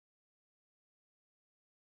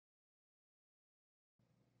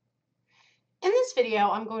In this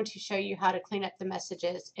video, I'm going to show you how to clean up the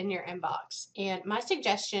messages in your inbox. And my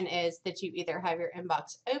suggestion is that you either have your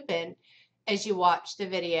inbox open as you watch the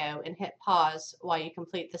video and hit pause while you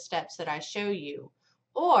complete the steps that I show you,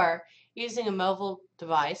 or using a mobile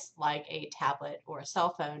device like a tablet or a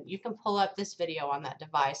cell phone, you can pull up this video on that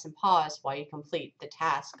device and pause while you complete the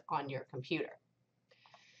task on your computer.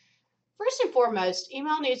 First and foremost,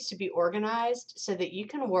 email needs to be organized so that you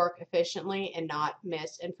can work efficiently and not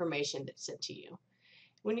miss information that's sent to you.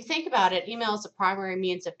 When you think about it, email is the primary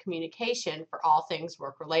means of communication for all things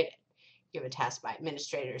work-related. You have a task by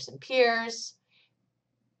administrators and peers.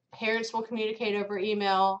 Parents will communicate over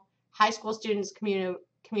email. High school students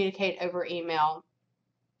communicate over email.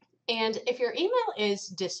 And if your email is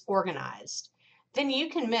disorganized, then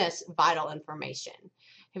you can miss vital information.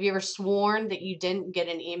 Have you ever sworn that you didn't get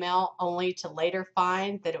an email only to later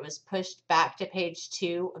find that it was pushed back to page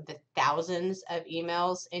 2 of the thousands of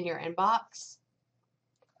emails in your inbox?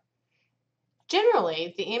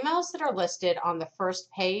 Generally, the emails that are listed on the first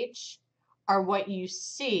page are what you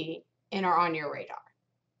see and are on your radar.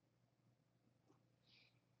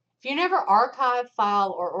 If you never archive,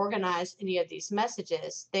 file, or organize any of these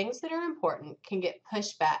messages, things that are important can get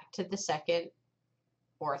pushed back to the second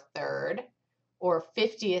or third or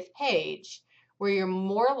 50th page, where you're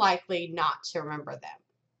more likely not to remember them.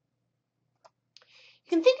 You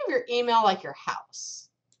can think of your email like your house.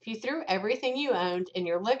 If you threw everything you owned in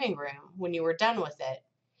your living room when you were done with it,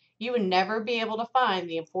 you would never be able to find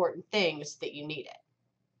the important things that you needed.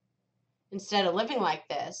 Instead of living like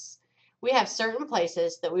this, we have certain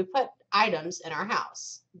places that we put items in our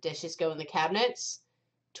house. Dishes go in the cabinets,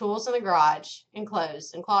 tools in the garage, and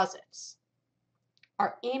clothes in closets.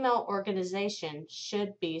 Our email organization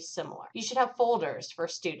should be similar. You should have folders for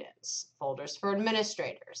students, folders for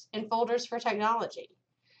administrators, and folders for technology.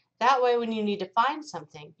 That way, when you need to find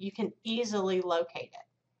something, you can easily locate it.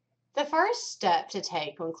 The first step to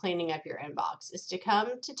take when cleaning up your inbox is to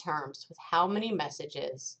come to terms with how many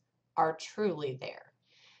messages are truly there.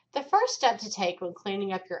 The first step to take when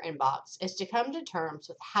cleaning up your inbox is to come to terms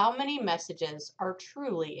with how many messages are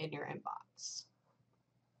truly in your inbox.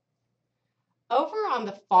 Over on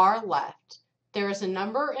the far left, there is a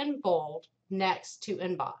number in bold next to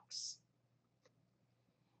inbox.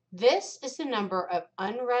 This is the number of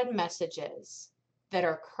unread messages that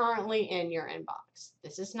are currently in your inbox.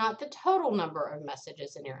 This is not the total number of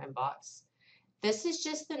messages in your inbox. This is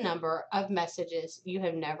just the number of messages you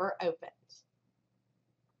have never opened.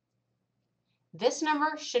 This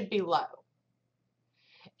number should be low.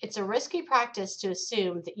 It's a risky practice to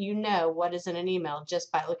assume that you know what is in an email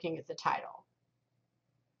just by looking at the title.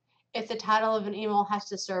 If the title of an email has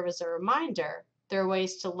to serve as a reminder, there are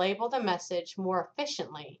ways to label the message more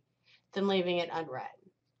efficiently than leaving it unread.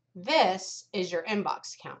 This is your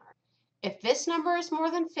inbox counter. If this number is more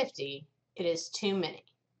than 50, it is too many.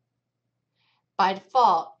 By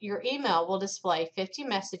default, your email will display 50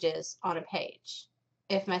 messages on a page.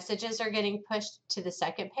 If messages are getting pushed to the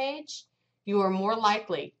second page, you are more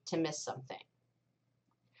likely to miss something.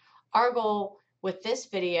 Our goal with this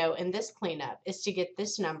video and this cleanup is to get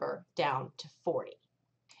this number down to 40.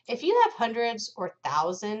 If you have hundreds or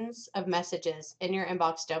thousands of messages in your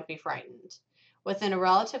inbox, don't be frightened. Within a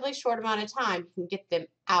relatively short amount of time, you can get them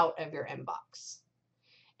out of your inbox.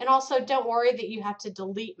 And also, don't worry that you have to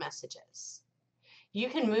delete messages. You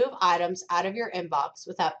can move items out of your inbox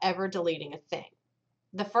without ever deleting a thing.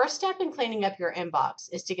 The first step in cleaning up your inbox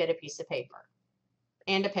is to get a piece of paper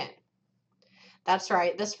and a pen. That's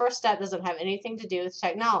right, this first step doesn't have anything to do with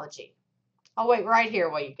technology. I'll wait right here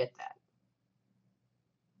while you get that.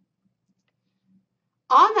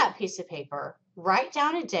 On that piece of paper, write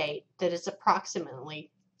down a date that is approximately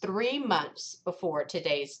 3 months before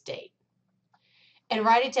today's date. And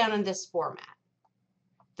write it down in this format: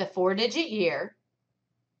 the 4-digit year,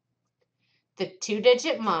 the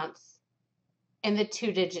 2-digit month, and the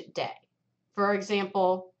 2-digit day. For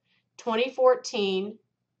example,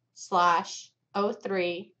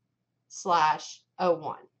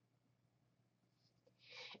 2014/03/01.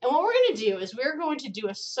 And what we're going to do is we're going to do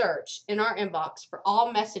a search in our inbox for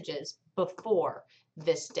all messages before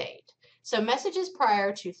this date. So messages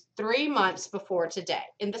prior to 3 months before today.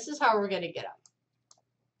 And this is how we're going to get them.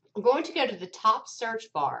 I'm going to go to the top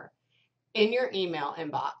search bar in your email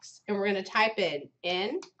inbox, and we're going to type in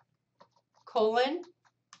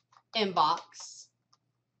inbox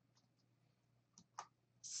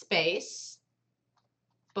space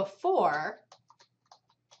before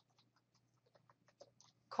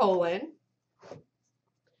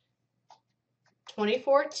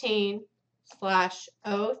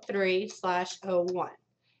 (2014/03/01).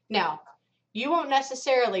 Now, You won't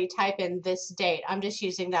necessarily type in this date. I'm just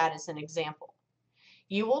using that as an example.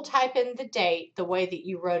 You will type in the date the way that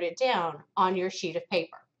you wrote it down on your sheet of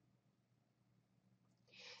paper.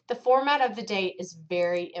 The format of the date is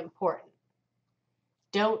very important.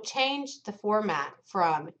 Don't change the format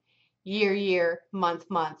from year, year, month,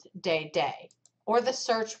 month, day, day, or the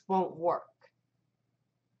search won't work.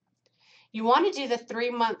 You want to do the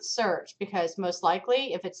 3-month search because most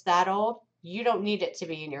likely, if it's that old, you don't need it to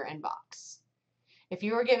be in your inbox. If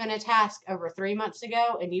you were given a task over 3 months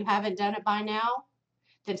ago and you haven't done it by now,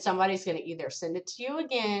 then somebody's going to either send it to you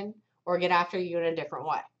again or get after you in a different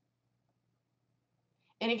way.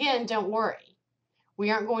 And again, don't worry.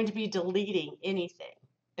 We aren't going to be deleting anything.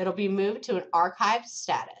 It'll be moved to an archived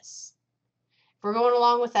status. If we're going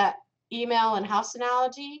along with that email and house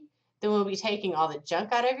analogy, then we'll be taking all the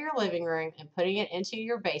junk out of your living room and putting it into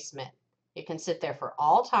your basement. It can sit there for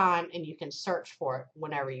all time and you can search for it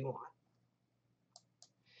whenever you want.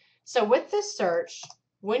 So with this search,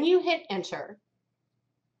 when you hit enter,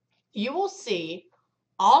 you will see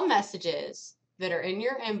all messages that are in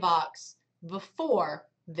your inbox before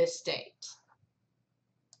this date.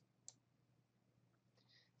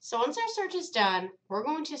 So once our search is done, we're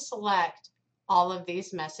going to select all of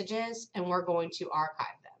these messages and we're going to archive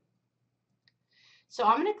them. So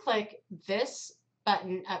I'm going to click this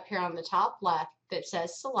button up here on the top left that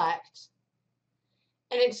says select,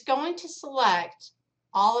 and it's going to select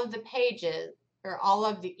all of the pages or all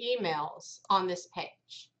of the emails on this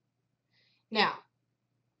page. Now,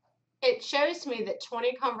 it shows me that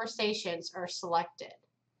 20 conversations are selected,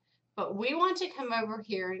 but we want to come over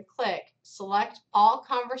here and click select all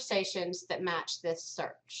conversations that match this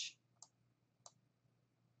search.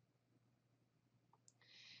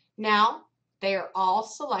 Now, they are all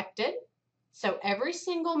selected, so every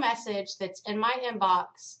single message that's in my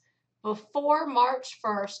inbox before March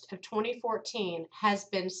 1st of 2014 has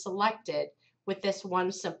been selected with this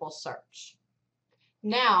one simple search.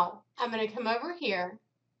 Now, I'm going to come over here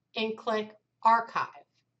and click Archive.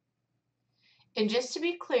 And just to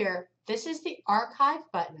be clear, this is the Archive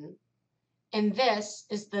button, and this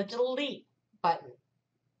is the Delete button.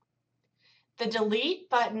 The Delete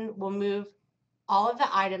button will move all of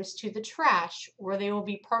the items to the trash where they will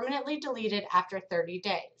be permanently deleted after 30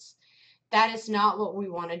 days. That is not what we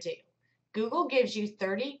want to do. Google gives you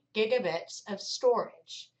 30 gigabits of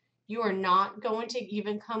storage. You are not going to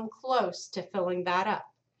even come close to filling that up.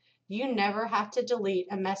 You never have to delete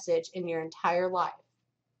a message in your entire life.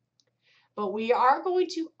 But we are going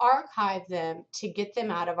to archive them to get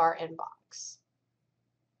them out of our inbox.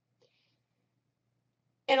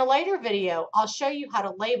 In a later video, I'll show you how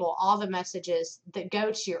to label all the messages that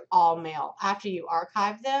go to your all mail after you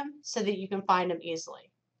archive them so that you can find them easily.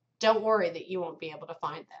 Don't worry that you won't be able to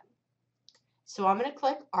find them. So I'm going to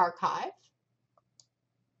click Archive,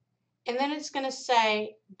 and then it's going to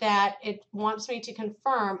say that it wants me to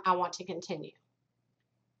confirm I want to continue,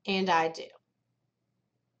 and I do.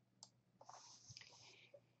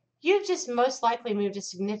 You've just most likely moved a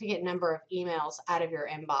significant number of emails out of your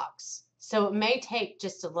inbox, so it may take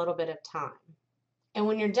just a little bit of time. And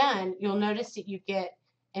when you're done, you'll notice that you get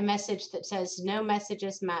a message that says no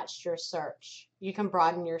messages matched your search. You can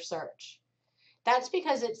broaden your search. That's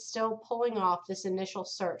because it's still pulling off this initial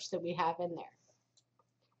search that we have in there.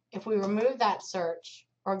 If we remove that search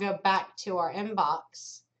or go back to our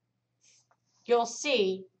inbox, you'll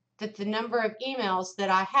see that the number of emails that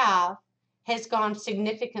I have has gone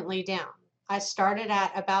significantly down. I started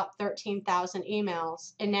at about 13,000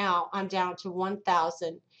 emails, and now I'm down to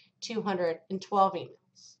 1,212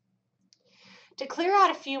 emails. To clear out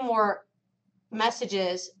a few more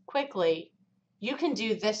messages quickly, you can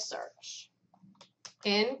do this search.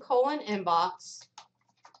 Inbox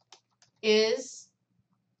is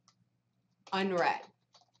unread.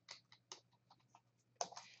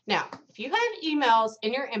 Now, if you have emails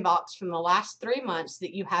in your inbox from the last 3 months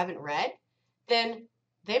that you haven't read, then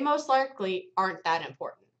they most likely aren't that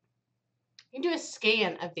important. You can do a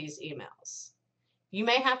scan of these emails. You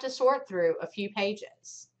may have to sort through a few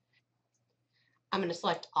pages. I'm going to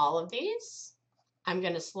select all of these. I'm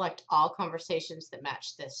going to select all conversations that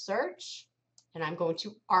match this search, and I'm going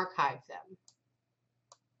to archive them.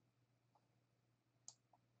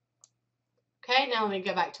 Okay, now let me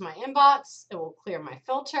go back to my inbox. It will clear my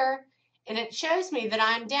filter, and it shows me that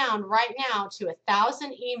I'm down right now to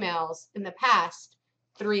 1,000 emails in the past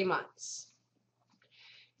 3 months.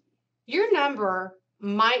 Your number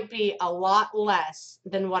might be a lot less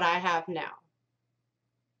than what I have now.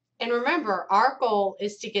 And remember, our goal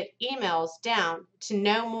is to get emails down to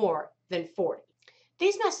no more than 40.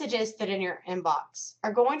 These messages that are in your inbox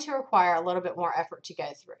are going to require a little bit more effort to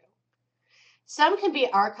go through. Some can be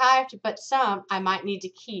archived, but some I might need to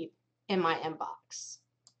keep in my inbox.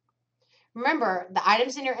 Remember, the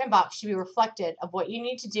items in your inbox should be reflected of what you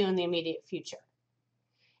need to do in the immediate future.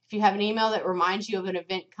 If you have an email that reminds you of an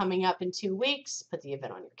event coming up in 2 weeks, put the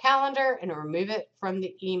event on your calendar and remove it from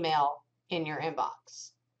the email in your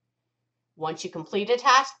inbox. Once you complete a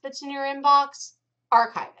task that's in your inbox,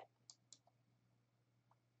 archive it.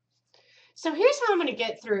 So here's how I'm going to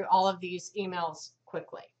get through all of these emails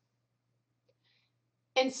quickly.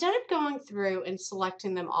 Instead of going through and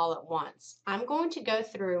selecting them all at once, I'm going to go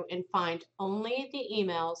through and find only the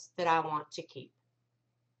emails that I want to keep.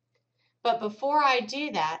 But before I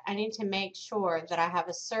do that, I need to make sure that I have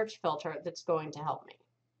a search filter that's going to help me.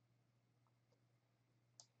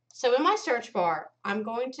 So in my search bar, I'm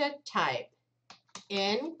going to type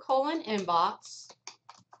in:"inbox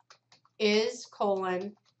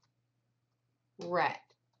is:"read.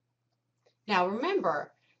 Now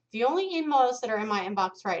remember, the only emails that are in my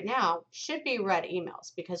inbox right now should be read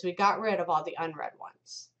emails because we got rid of all the unread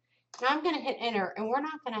ones. Now I'm going to hit enter and we're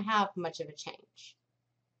not going to have much of a change.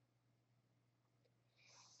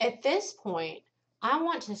 At this point, I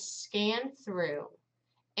want to scan through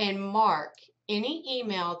and mark any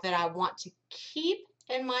email that I want to keep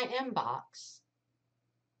in my inbox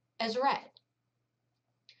as read.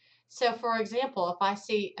 So for example, if I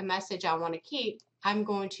see a message I want to keep, I'm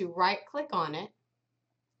going to right-click on it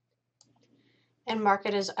and mark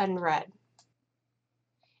it as unread.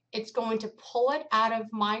 It's going to pull it out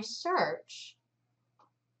of my search,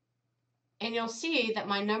 and you'll see that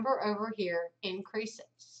my number over here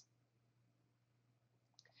increases.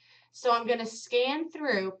 So I'm going to scan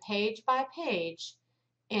through page by page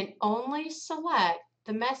and only select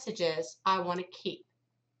the messages I want to keep.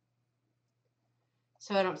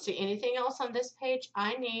 So I don't see anything else on this page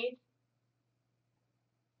I need,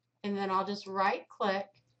 and then I'll just right-click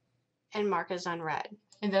and mark as unread,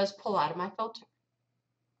 and those pull out of my filter.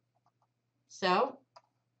 So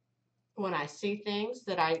when I see things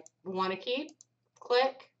that I want to keep,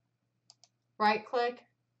 click, right-click,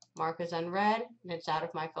 mark as unread, and it's out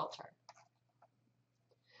of my filter.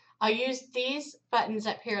 I'll use these buttons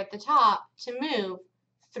up here at the top to move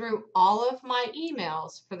through all of my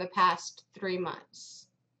emails for the past 3 months.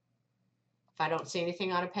 If I don't see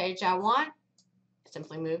anything on a page I want, I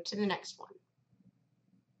simply move to the next one.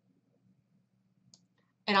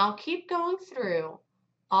 And I'll keep going through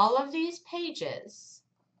all of these pages,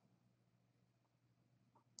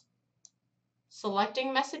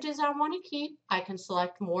 selecting messages I want to keep. I can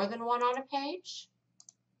select more than one on a page.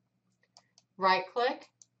 Right-click,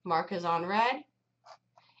 mark as unread,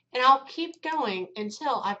 and I'll keep going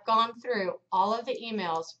until I've gone through all of the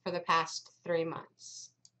emails for the past 3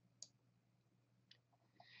 months.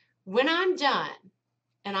 When I'm done,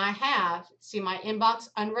 and I see my inbox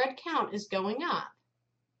unread count is going up.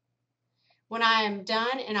 When I am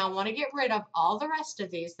done and I want to get rid of all the rest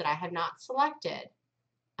of these that I have not selected,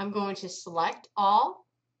 I'm going to select all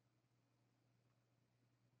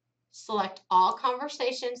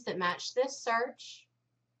conversations that match this search,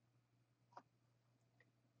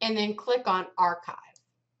 and then click on Archive.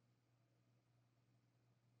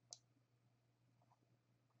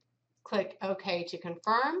 Click OK to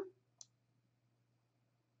confirm.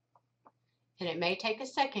 And it may take a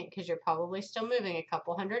second because you're probably still moving a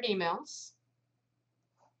couple hundred emails.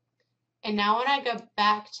 And now when I go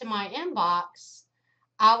back to my inbox,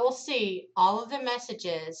 I will see all of the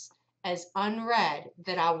messages as unread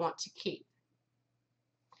that I want to keep.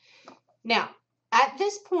 Now, at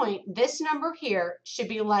this point, this number here should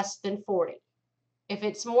be less than 40. If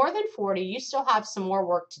it's more than 40, you still have some more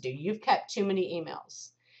work to do. You've kept too many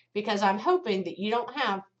emails, because I'm hoping that you don't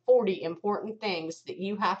have 40 important things that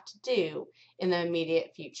you have to do in the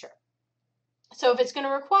immediate future. So if it's going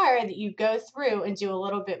to require that you go through and do a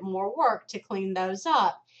little bit more work to clean those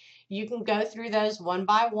up, you can go through those one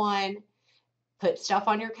by one, put stuff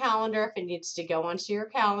on your calendar if it needs to go onto your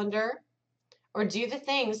calendar, or do the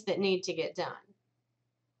things that need to get done.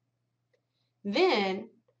 Then,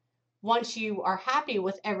 once you are happy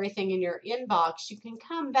with everything in your inbox, you can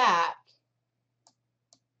come back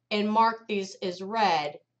and mark these as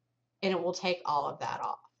read, and it will take all of that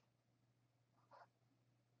off.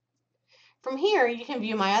 From here, you can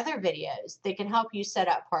view my other videos that can help you set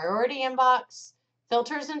up priority inbox,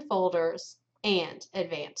 filters and folders, and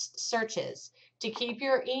advanced searches to keep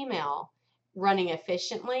your email running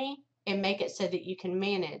efficiently and make it so that you can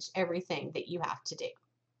manage everything that you have to do.